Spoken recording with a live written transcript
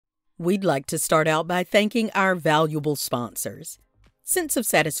We'd like to start out by thanking our valuable sponsors. Sense of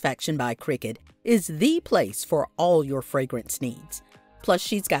Satisfaction by Cricket is the place for all your fragrance needs. Plus,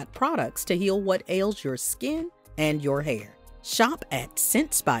 she's got products to heal what ails your skin and your hair. Shop at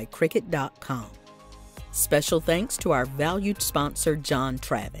sensebycricket.com. Special thanks to our valued sponsor, John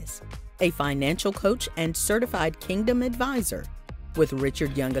Travis, a financial coach and certified Kingdom advisor with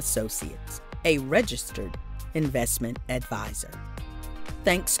Richard Young Associates, a registered investment advisor.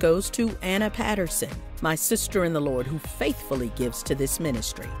 Thanks goes to Anna Patterson, my sister in the Lord who faithfully gives to this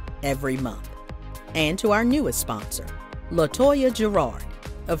ministry every month. And to our newest sponsor, LaToya Gerard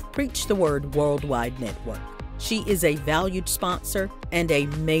of Preach the Word Worldwide Network. She is a valued sponsor and a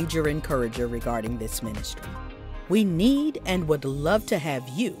major encourager regarding this ministry. We need and would love to have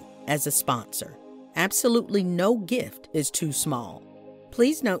you as a sponsor. Absolutely no gift is too small.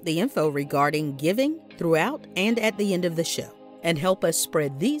 Please note the info regarding giving throughout and at the end of the show, and help us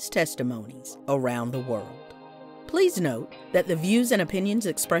spread these testimonies around the world. Please note that the views and opinions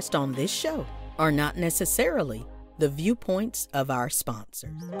expressed on this show are not necessarily the viewpoints of our sponsors.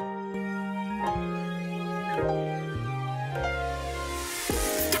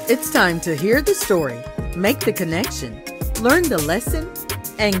 It's time to hear the story, make the connection, learn the lesson,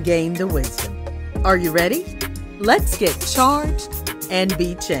 and gain the wisdom. Are you ready? Let's get charged and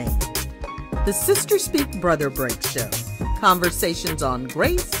be changed. The Sister Speak Brother Break Show. Conversations on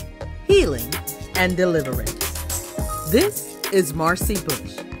grace, healing, and deliverance. This is Marcy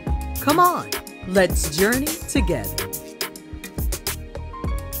Bush. Come on, let's journey together.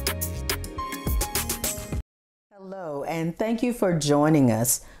 Hello, and thank you for joining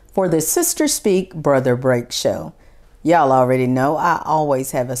us for the Sister Speak Brother Break Show. Y'all already know I always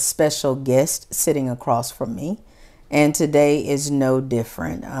have a special guest sitting across from me, and today is no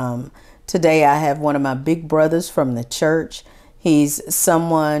different. Today I have one of my big brothers from the church. He's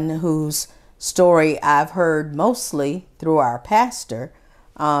someone whose story I've heard mostly through our pastor,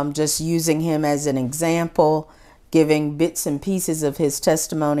 just using him as an example, giving bits and pieces of his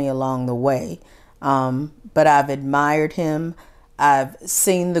testimony along the way. But I've admired him. I've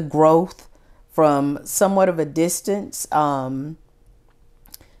seen the growth from somewhat of a distance. You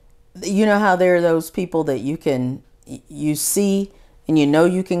know how there are those people that you see and you know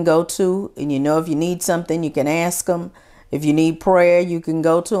you can go to, and you know if you need something, you can ask them. If you need prayer, you can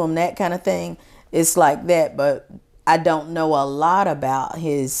go to them, that kind of thing. It's like that, but I don't know a lot about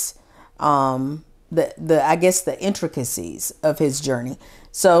his, I guess the intricacies of his journey.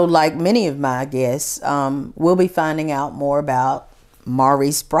 So like many of my guests, we'll be finding out more about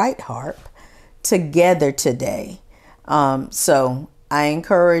Maurice Brightharp together today. So I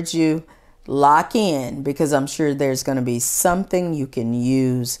encourage you, lock in, because I'm sure there's going to be something you can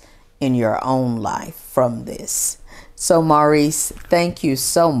use in your own life from this. So Maurice, thank you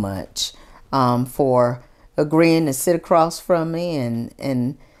so much for agreeing to sit across from me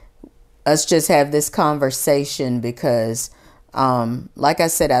and us just have this conversation, because like I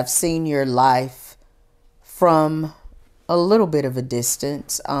said, I've seen your life from a little bit of a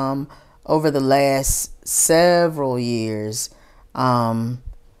distance over the last several years.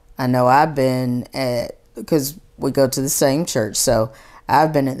 I know I've been because we go to the same church, so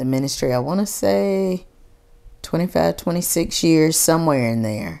I've been at the ministry, I want to say 25, 26 years, somewhere in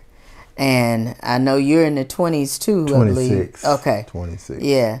there. And I know you're in the 20s too, 26, I believe. Okay. 26.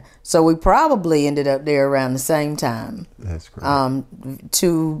 Yeah. So we probably ended up there around the same time. That's correct.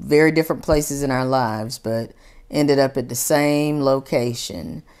 Two very different places in our lives, but ended up at the same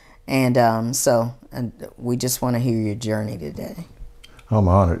location. And so we just want to hear your journey today. I'm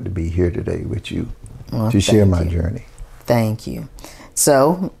honored to be here today with you to share my journey. Thank you.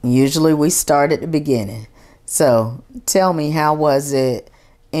 So usually we start at the beginning. So tell me, how was it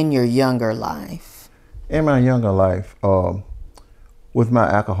in your younger life? In my younger life, with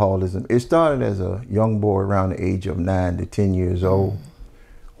my alcoholism, it started as a young boy around the age of 9 to 10 years old,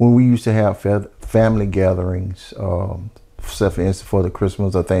 when we used to have family gatherings, for instance, for the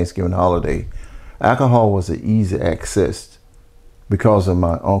Christmas or Thanksgiving holiday. Alcohol was an easy access because of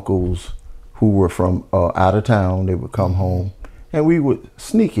my uncles who were from out of town. They would come home and we would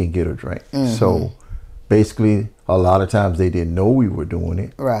sneak and get a drink. So basically, a lot of times they didn't know we were doing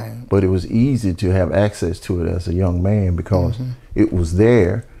it. Right. But it was easy to have access to it as a young man because it was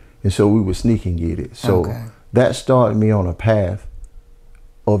there. And so we would sneak and get it. So that started me on a path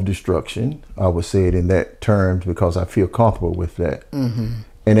of destruction. I would say it in that terms because I feel comfortable with that. And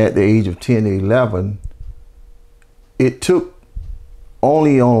at the age of 10 to 11, it took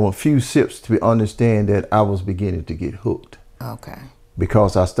only on a few sips to understand that I was beginning to get hooked.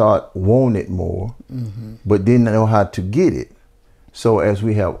 Because I started wanting it more, but didn't know how to get it. So as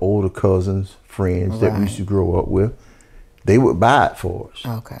we have older cousins, friends that we used to grow up with, they would buy it for us.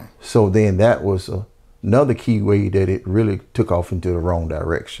 Okay. So then that was another key way that it really took off into the wrong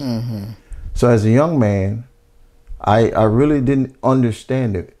direction. So as a young man, I really didn't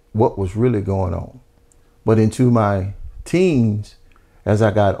understand what was really going on. But into my teens, as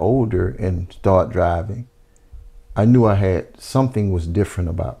I got older and started driving, I knew I had something was different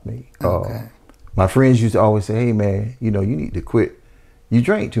about me. Okay. My friends used to always say, hey man, you know, you need to quit. You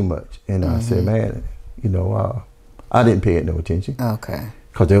drank too much. And I said, man, you know, I didn't pay it no attention. Okay.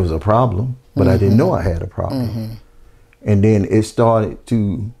 Because there was a problem, but I didn't know I had a problem. And then it started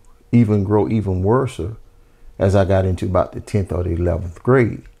to even grow even worse as I got into about the 10th or the 11th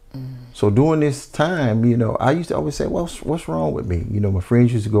grade. So during this time, you know, I used to always say, well, what's wrong with me? You know, my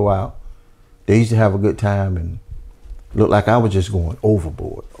friends used to go out. They used to have a good time and look like I was just going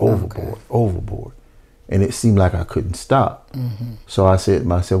overboard. And it seemed like I couldn't stop. So I said to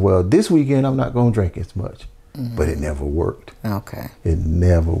myself, well, this weekend I'm not going to drink as much. But it never worked. Okay. It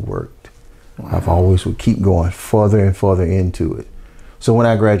never worked. Wow. I've always would keep going further and further into it. So when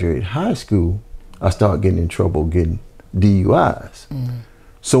I graduated high school, I started getting in trouble getting DUIs.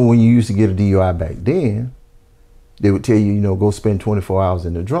 So when you used to get a DUI back then, they would tell you, you know, go spend 24 hours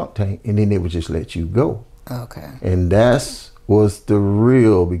in the drunk tank, and then they would just let you go. Okay. And that was the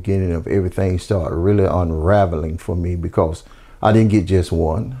real beginning of everything started really unraveling for me, because I didn't get just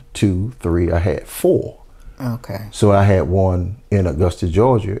 1, 2, 3, I had 4. Okay. So I had one in Augusta,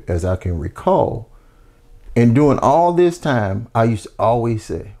 Georgia, as I can recall. And during all this time, I used to always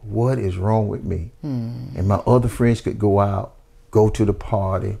say, what is wrong with me? And my other friends could go out, go to the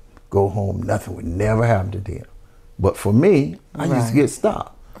party, go home. Nothing would never happen to them. But for me, I used to get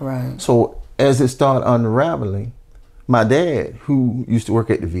stopped. Right. So as it started unraveling, my dad, who used to work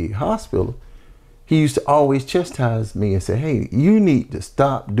at the VA hospital, he used to always chastise me and say, hey, you need to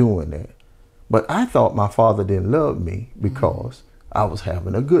stop doing that. But I thought my father didn't love me because I was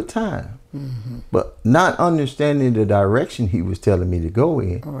having a good time. But not understanding the direction he was telling me to go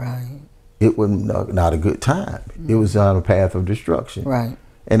in, it was not a good time. It was on a path of destruction. Right.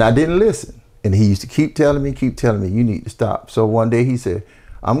 And I didn't listen. And he used to keep telling me, you need to stop. So one day he said,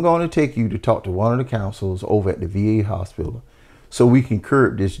 I'm going to take you to talk to one of the counselors over at the VA hospital so we can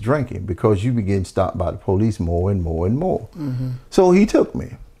curb this drinking, because you begin stopped by the police more and more and more. So he took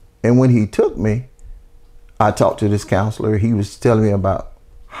me. And when he took me, I talked to this counselor. He was telling me about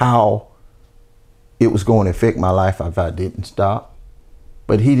how it was going to affect my life if I didn't stop.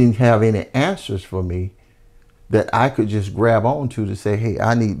 But he didn't have any answers for me that I could just grab onto to say, hey,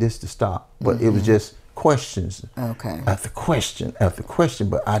 I need this to stop. But it was just questions after question after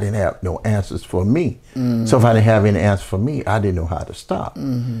question, but I didn't have no answers for me. So if I didn't have any answers for me, I didn't know how to stop.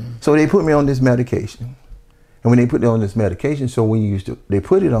 So they put me on this medication. And when they put it on this medication, so when they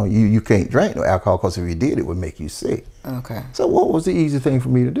put it on you, you can't drink no alcohol, because if you did, it would make you sick. Okay. So what was the easy thing for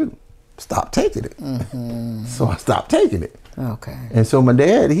me to do? Stop taking it. So I stopped taking it. Okay. And so my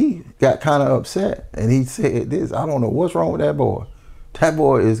dad, he got kind of upset, and he said this, I don't know what's wrong with that boy. That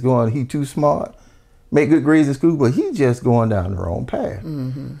boy is he too smart, make good grades in school, but he's just going down the wrong path.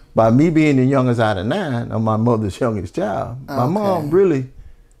 By me being the youngest out of 9, I'm my mother's youngest child, my mom really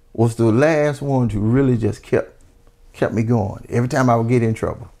was the last one to really just kept me going. Every time I would get in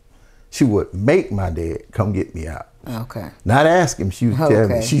trouble, she would make my dad come get me out. Okay. Not ask him, she would tell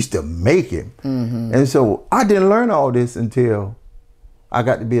me. She used to make him. And so I didn't learn all this until I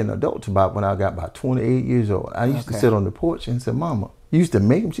got to be an adult, about when I got about 28 years old. I used to sit on the porch and say, Mama, you used to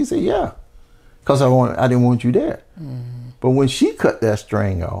make him? She said, yeah, because I didn't want you there. But when she cut that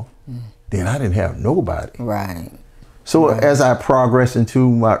string off, then I didn't have nobody. Right. So as I progressed into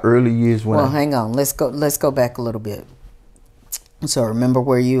my early years, hang on, let's go back a little bit. So remember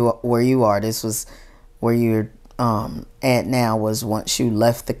where you are. This was where you're at now, was once you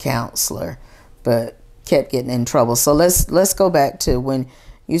left the counselor, but kept getting in trouble. So let's go back to when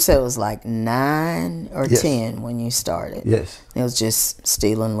you said it was like 9 or 10 when you started. Yes. It was just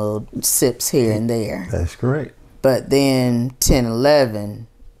stealing little sips here and there. That's correct. But then 10, 11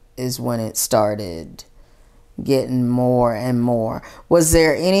 is when it started getting more and more. Was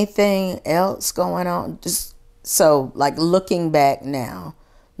there anything else going on? Just so, like, looking back now,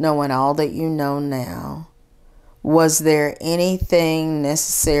 knowing all that you know now, was there anything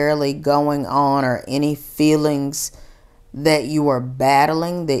necessarily going on, or any feelings that you were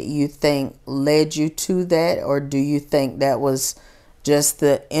battling that you think led you to that? Or do you think that was just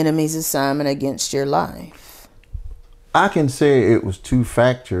the enemy's assignment against your life? I can say it was 2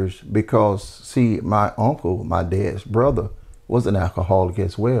 factors, because see, my uncle, my dad's brother, was an alcoholic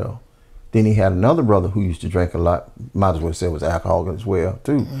as well. Then he had another brother who used to drink a lot. Might as well say was alcoholic as well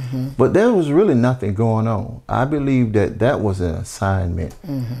too. But there was really nothing going on. I believe that was an assignment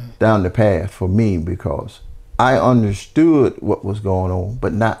down the path for me, because I understood what was going on,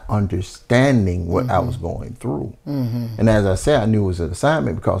 but not understanding what I was going through. And as I said, I knew it was an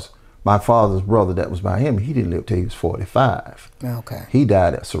assignment because my father's brother that was by him, he didn't live till he was 45. Okay. He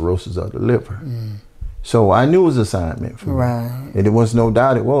died of cirrhosis of the liver. So I knew it was an assignment for me. Right. And there was no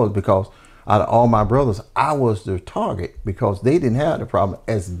doubt it was, because out of all my brothers, I was the target because they didn't have the problem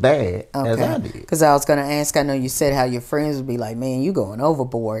as bad as I did. Because I was going to ask, I know you said how your friends would be like, man, you going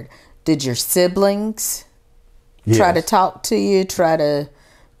overboard. Did your siblings try to talk to you, try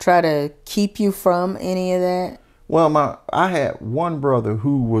to keep you from any of that? Well, I had one brother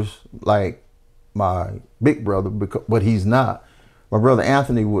who was like my big brother, but he's not. My brother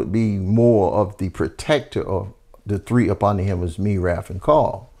Anthony would be more of the protector of the three up under him was me, Raph, and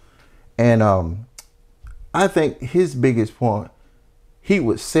Carl. And I think his biggest point, he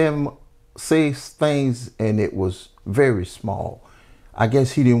would say things and it was very small. I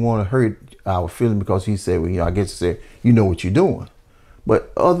guess he didn't want to hurt our feeling because he said, well, I guess he said, you know what you're doing.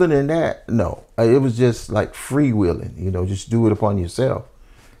 But other than that, no. It was just like freewheeling, just do it upon yourself.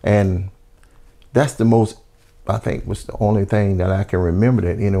 And that's the most, I think, was the only thing that I can remember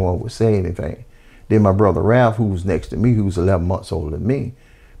that anyone would say anything. Then my brother Ralph, who was next to me, who was 11 months older than me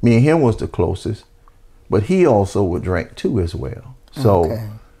and him was the closest, but he also would drink too as well. So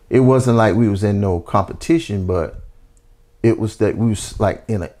it wasn't like we was in no competition, but it was that we was like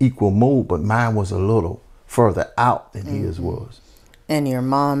in an equal mode, but mine was a little further out than his was. And your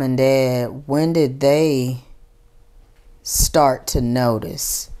mom and dad, when did they start to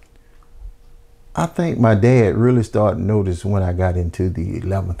notice? I think my dad really started to notice when I got into the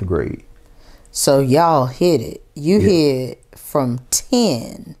 11th grade. So y'all hid it. You hid from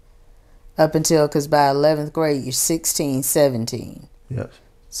 10 up until, because by 11th grade, you're 16, 17. Yes.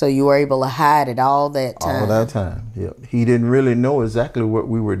 So you were able to hide it all that time. All that time, yep. He didn't really know exactly what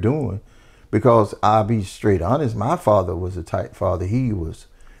we were doing, because I'll be straight honest, my father was a tight father. He was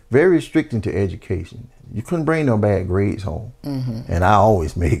very strict into education. You couldn't bring no bad grades home. And I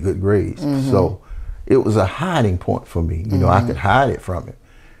always made good grades. So it was a hiding point for me. I could hide it from him.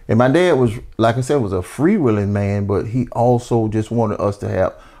 And my dad was, like I said, was a freewheeling man, but he also just wanted us to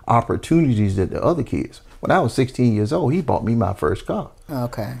have opportunities that the other kids. When I was 16 years old, he bought me my first car.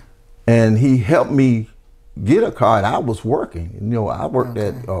 Okay. And he helped me get a car, and I was working. I worked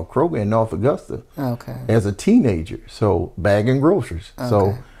at Kroger in North Augusta as a teenager, so bagging groceries.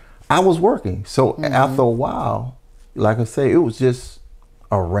 So I was working. So after a while, like I say, it was just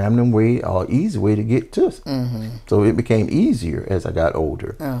a random way or easy way to get to us. So it became easier as I got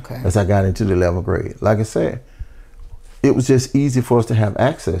older, as I got into the 11th grade. Like I said, it was just easy for us to have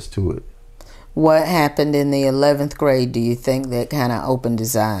access to it. What happened in the 11th grade, do you think, that kind of opened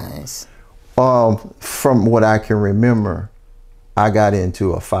his eyes? From what I can remember, I got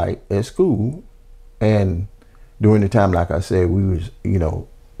into a fight at school, and during the time, like I said, we was,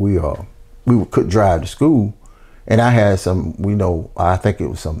 we could drive to school, and I had some, I think it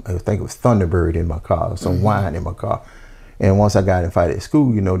was Thunderbird in my car, some wine in my car. And once I got in a fight at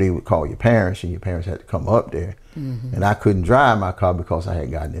school, they would call your parents, and your parents had to come up there. And I couldn't drive my car because I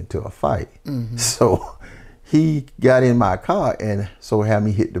had gotten into a fight. So he got in my car and so had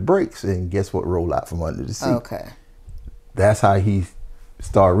me hit the brakes, and guess what rolled out from under the seat? Okay. That's how he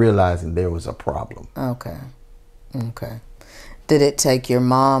started realizing there was a problem. Okay. Okay. Did it take your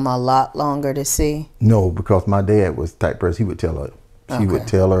mom a lot longer to see? No, because my dad was the type person, he would tell her. She would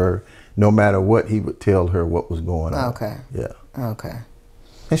tell her, no matter what, he would tell her what was going on. Okay. Yeah. Okay.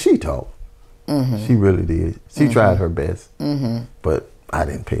 And she told. She really did. She tried her best. But I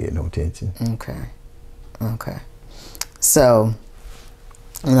didn't pay it no attention. Okay. Okay. So,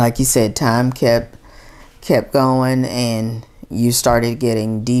 like you said, time kept going, and you started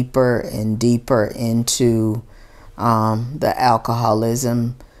getting deeper and deeper into the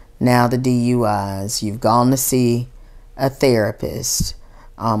alcoholism, now the DUIs. You've gone to see a therapist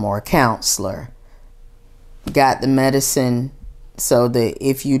or a counselor, got the medicine so that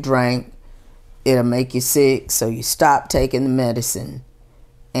if you drank, it'll make you sick, so you stop taking the medicine.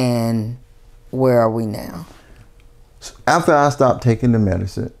 And where are we now? After I stopped taking the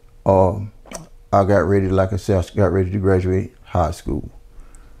medicine, I got ready, like I said, I got ready to graduate high school.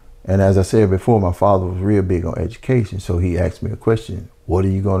 And as I said before, my father was real big on education, so he asked me a question: what are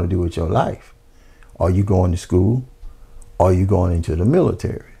you going to do with your life? Are you going to school? Are you going into the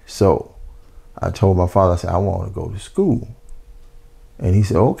military? So I told my father, I said, I want to go to school. And he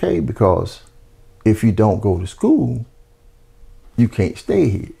said, okay, because if you don't go to school, you can't stay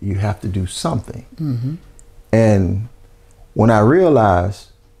here. You have to do something. And when I realized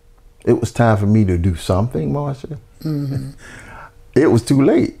it was time for me to do something, Marsha, it was too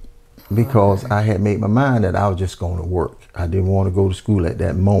late, because I had made my mind that I was just going to work. I didn't want to go to school at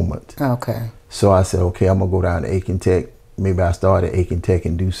that moment. Okay. So I said, okay, I'm going to go down to Aiken Tech. Maybe I start at Aiken Tech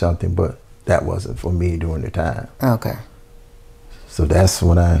and do something, but that wasn't for me during the time. Okay. So that's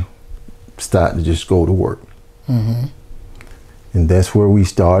when I started to just go to work. And that's where we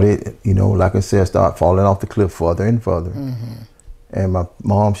started, you know, like I said, start falling off the cliff further and further. And my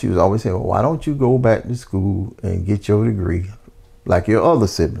mom, she was always saying, well, why don't you go back to school and get your degree like your other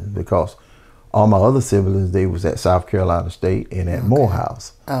siblings? Because all my other siblings, they was at South Carolina State and at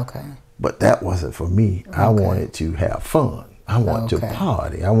Morehouse. Okay. But that wasn't for me. I wanted to have fun. I wanted to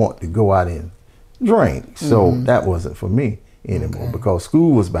party. I wanted to go out and drink. So that wasn't for me anymore, because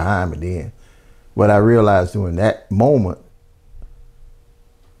school was behind me then. But I realized during that moment,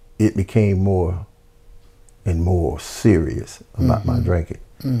 it became more and more serious about my drinking.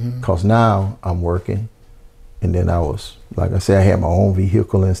 Because now I'm working, and then I was, like I said, I had my own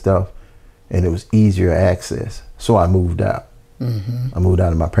vehicle and stuff, and it was easier access. So I moved out. I moved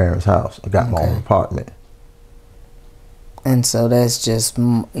out of my parents' house. I got my own apartment. And so that's just,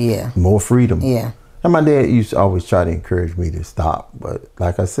 more freedom. Yeah. And my dad used to always try to encourage me to stop. But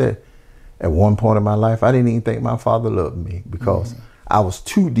like I said, at one point in my life, I didn't even think my father loved me, because I was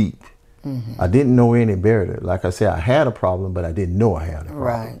too deep. I didn't know any better. Like I said, I had a problem, but I didn't know I had a problem.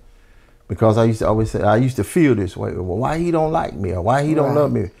 Right. Because I used to always say, I used to feel this way. Well, why he don't like me, or why he don't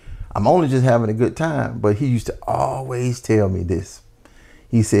love me? I'm only just having a good time. But he used to always tell me this.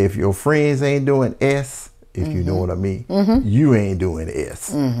 He said, if your friends ain't doing S, if you know what I mean, you ain't doing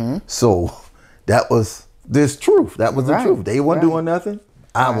S. So that was this truth. That was the truth. They weren't doing nothing.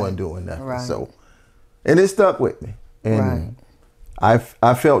 I wasn't doing nothing. So, and it stuck with me. And I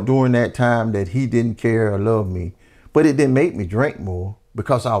felt during that time that he didn't care or love me, but it didn't make me drink more,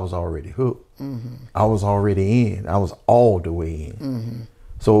 because I was already hooked. I was already in. I was all the way in.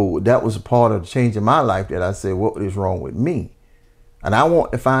 So that was a part of the change in my life, that I said, what is wrong with me? And I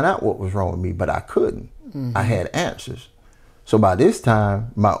wanted to find out what was wrong with me, but I couldn't. I had answers. So by this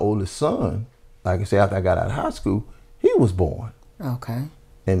time, my oldest son, like I said, after I got out of high school, he was born. Okay.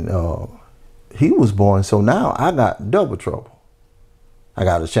 And he was born, so now I got double trouble. I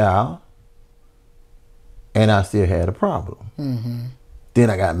got a child, and I still had a problem. Then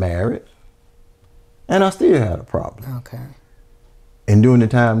I got married, and I still had a problem. Okay. And during the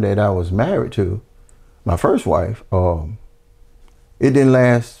time that I was married to my first wife, it didn't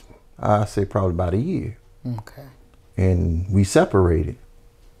last, I'd say probably about a year. Okay. And we separated,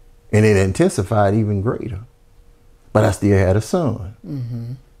 and it intensified even greater. But I still had a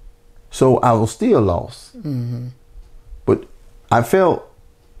son. So I was still lost. But I felt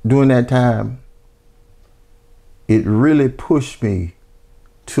during that time, it really pushed me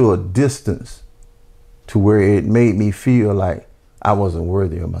to a distance to where it made me feel like I wasn't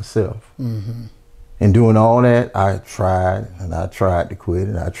worthy of myself. And doing all that, I tried, and I tried to quit,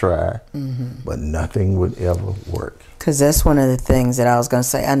 and I tried, but nothing would ever work. Because that's one of the things that I was going to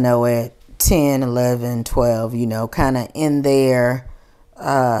say. I know at 10, 11, 12, you know, kind of in there,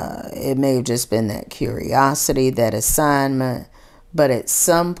 it may have just been that curiosity, that assignment. But at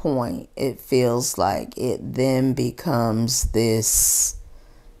some point, it feels like it then becomes this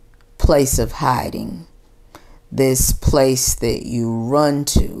place of hiding, this place that you run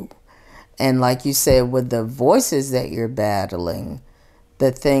to. And like you said, with the voices that you're battling,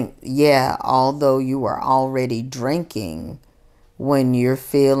 the thing, although you are already drinking, when you're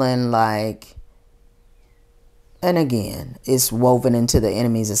feeling like, and again, it's woven into the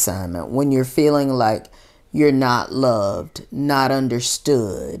enemy's assignment, when you're feeling like you're not loved, not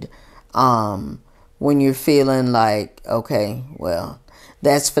understood, when you're feeling like, okay, well,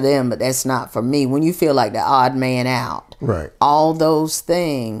 that's for them, but that's not for me. When you feel like the odd man out, all those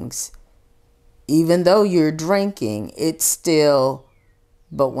things, even though you're drinking, it's still,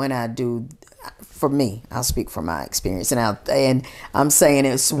 but when I do, for me, I'll speak from my experience, and I'm saying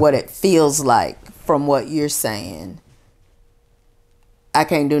it's what it feels like from what you're saying. I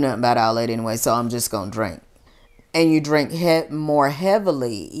can't do nothing about all that anyway, so I'm just going to drink. And you drink more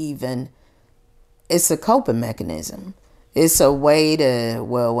heavily even. It's a coping mechanism. It's a way to,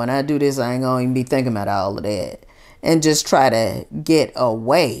 well, when I do this, I ain't going to even be thinking about all of that. And just try to get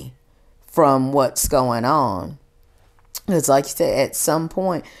away from what's going on. It's like you said, at some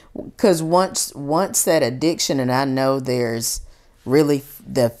point, because once that addiction, and I know there's really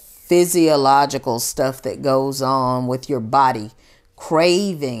the physiological stuff that goes on with your body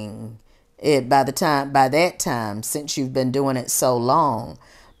craving by that time, since you've been doing it so long.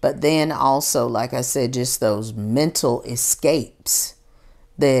 But then also, like I said, just those mental escapes,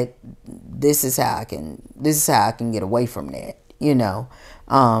 that this is how I can get away from that, you know.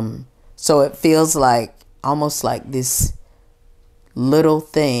 So it feels like almost like this little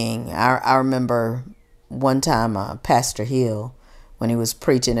thing. I remember one time Pastor Hill, when he was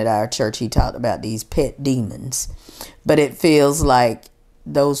preaching at our church, he talked about these pet demons. But it feels like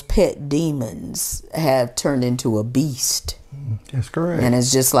those pet demons have turned into a beast. That's correct. And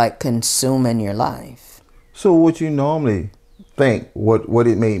it's just like consuming your life. So what you normally think, what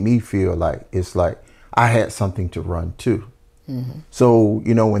it made me feel like, it's like I had something to run to. So,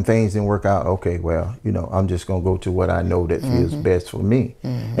 you know, when things didn't work out, okay, well, you know, I'm just going to go to what I know that feels best for me.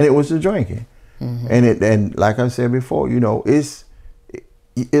 And it was the drinking. And like I said before, you know, it's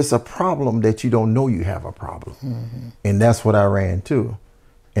a problem that you don't know you have a problem. And that's what I ran to.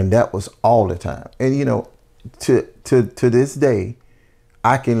 And that was all the time. And, you know, to this day,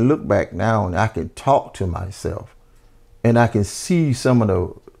 I can look back now and I can talk to myself and I can see some of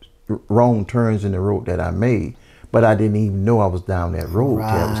the wrong turns in the road that I made, but I didn't even know I was down that road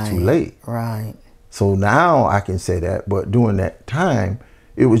till it was too late. Right. So now I can say that, but during that time,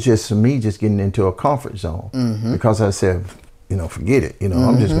 it was just for me just getting into a comfort zone because I said, you know, forget it. You know,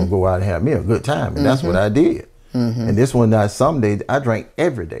 I'm just going to go out and have me a good time. And that's what I did. And this one, not some days, I drank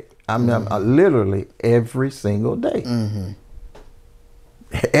every day. I literally every single day.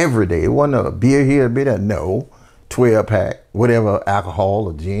 Every day. It wasn't a beer here, a beer there. No. 12-pack, whatever alcohol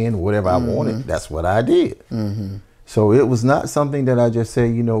or gin, whatever I wanted, that's what I did. So it was not something that I just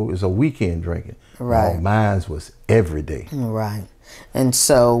said, you know, it was a weekend drinking. Right. No, mine was every day. Right. And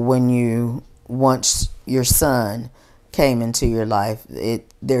so once your son came into your life,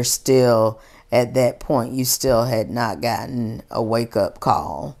 there's still, at that point, you still had not gotten a wake-up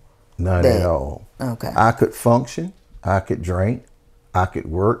call. Not at all. Okay. I could function. I could drink. I could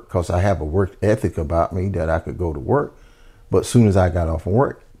work because I have a work ethic about me that I could go to work. But as soon as I got off from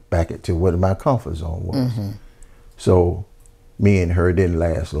work, back into what my comfort zone was. So me and her didn't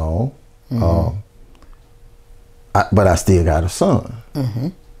last long. But I still got a son.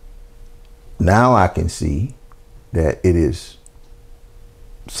 Now I can see that it is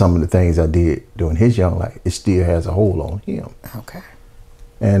some of the things I did during his young life, it still has a hold on him. Okay.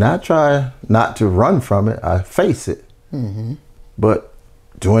 And I try not to run from it. I face it. But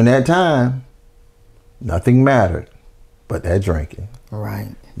during that time, nothing mattered but that drinking.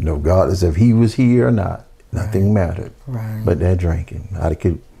 Right. You know, regardless if he was here or not, nothing mattered but that drinking.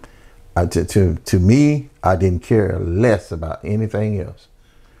 To me, I didn't care less about anything else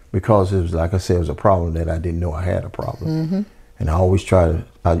because it was, like I said, it was a problem that I didn't know I had a problem. And I always try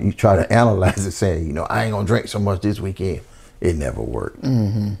to analyze it, saying, you know, I ain't gonna drink so much this weekend. It never worked.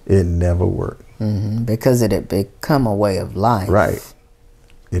 It never worked. Because it had become a way of life. Right.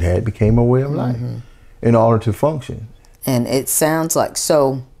 It had became a way of life in order to function. And it sounds like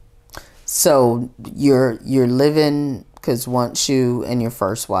so you're living, because once you and your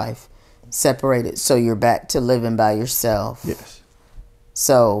first wife separated, so you're back to living by yourself. Yes.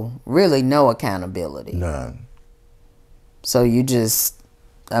 So really no accountability. None. So you just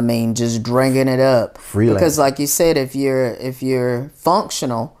drinking it up. Freelance. Because like you said, if you're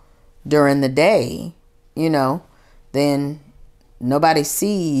functional during the day, you know, then nobody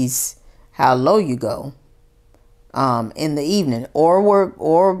sees how low you go in the evening. Or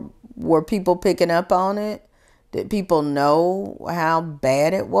were people picking up on it? Did people know how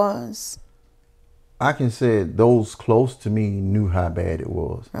bad it was? I can say those close to me knew how bad it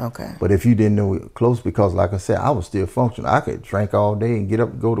was. Okay. But if you didn't know it close, because like I said, I was still functional. I could drink all day and get up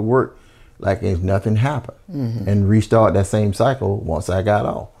and go to work like if nothing happened and restart that same cycle once I got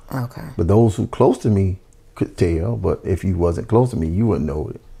off. Okay. But those who close to me could tell, but if you wasn't close to me, you wouldn't know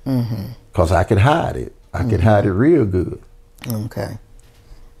it. Because I could hide it. I could hide it real good. Okay.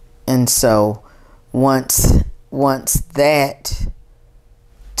 And so once that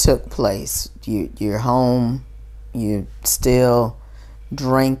took place, you're home, you're still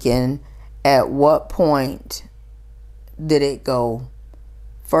drinking. At what point did it go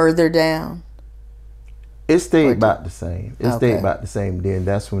further down? It stayed about the same. It stayed about the same. Then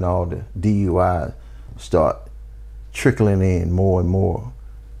that's when all the DUIs start trickling in more and more.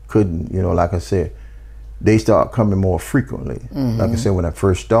 Couldn't, you know, like I said, they start coming more frequently. Like I said, when I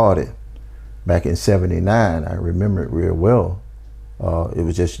first started back in '79, I remember it real well. It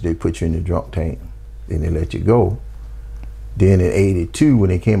was just they put you in the drunk tank, then they let you go. Then in '82, when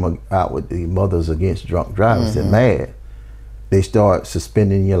they came out with the Mothers Against Drunk Drivers, they're mad. They start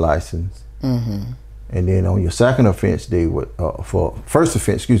suspending your license, And then on your second offense, they would, for first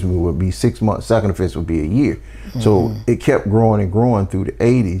offense, excuse me, would be 6 months. Second offense would be a year. So it kept growing and growing through the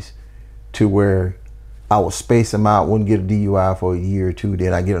 80s to where I would space them out, wouldn't get a DUI for a year or two,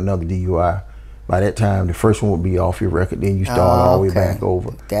 then I get another DUI. By that time, the first one would be off your record, then you start all the way back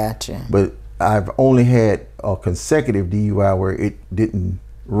over. Gotcha. But I've only had a consecutive DUI where it didn't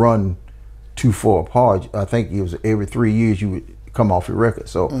run too far apart. I think it was every 3 years you would come off your record.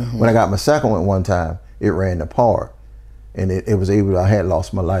 So when I got my second one time, it ran apart, and it was able to, I had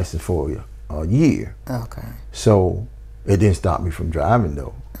lost my license for a year. Okay. So it didn't stop me from driving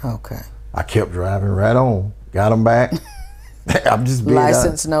though. Okay. I kept driving right on, got them back. I'm just being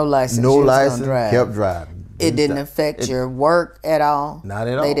license, no license. no license, kept driving. It didn't affect your work at all? Not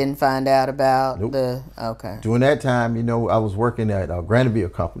at all. They didn't find out about Nope. okay. During that time, you know, I was working at a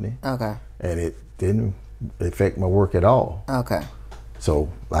Graniteville company. Okay. And it didn't affect my work at all. Okay. So,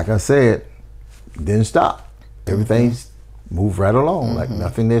 like I said, didn't stop. Everything's moved right along, like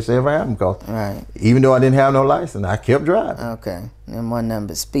nothing that's ever happened. Because even though I didn't have no license, I kept driving. Okay. And one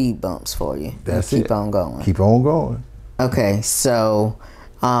number speed bumps for you. That's keep on going. Keep on going. Okay. So,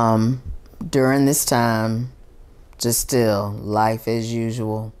 during this time, just still life as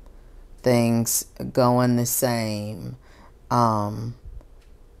usual, things going the same.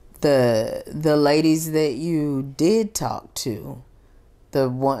 The ladies that you did talk to, the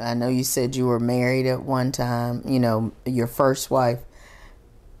one, I know you said you were married at one time, you know, your first wife,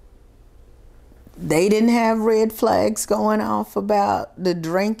 they didn't have red flags going off about the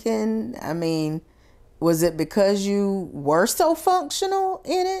drinking? I mean, was it because you were so functional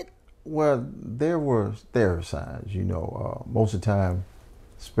in it? Well, there were signs, you know. Most of the time,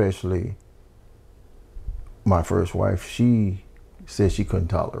 especially my first wife, she said she couldn't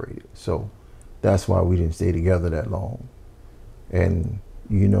tolerate it. So that's why we didn't stay together that long. And,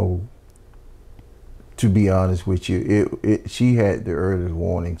 you know, to be honest with you, she had the early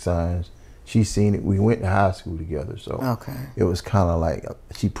warning signs. She seen it. We went to high school together. So it was kind of like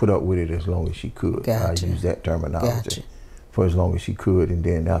she put up with it as long as she could. Gotcha. I use that terminology. Gotcha. For as long as she could. And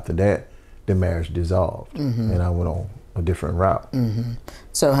then after that, the marriage dissolved. And I went on a different route.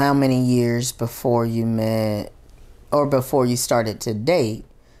 So how many years before you met or before you started to date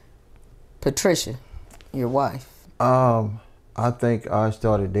Patricia, your wife? I think I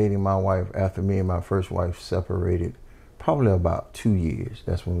started dating my wife after me and my first wife separated, probably about 2 years.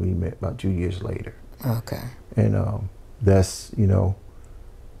 That's when we met, about 2 years later. Okay. And that's, you know,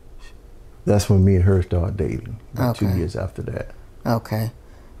 that's when me and her started dating, about 2 years after that. Okay.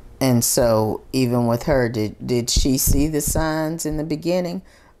 And so even with her, did she see the signs in the beginning,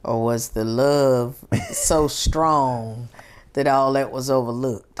 or was the love so strong that all that was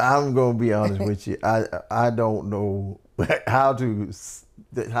overlooked? I'm gonna be honest with you. I don't know how to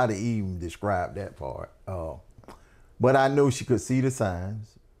even describe that part. But I know she could see the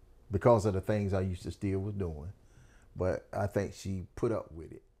signs because of the things I used to still was doing. But I think she put up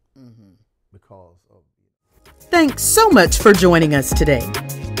with it because of. Thanks so much for joining us today.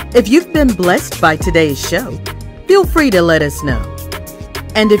 If you've been blessed by today's show, feel free to let us know.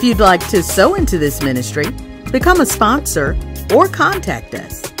 And if you'd like to sow into this ministry, become a sponsor, or contact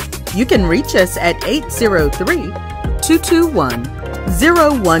us, you can reach us at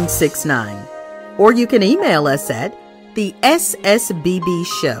 803-221-0169. Or you can email us at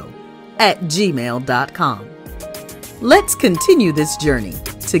thessbbshow@gmail.com. Let's continue this journey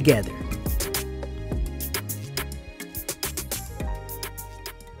together.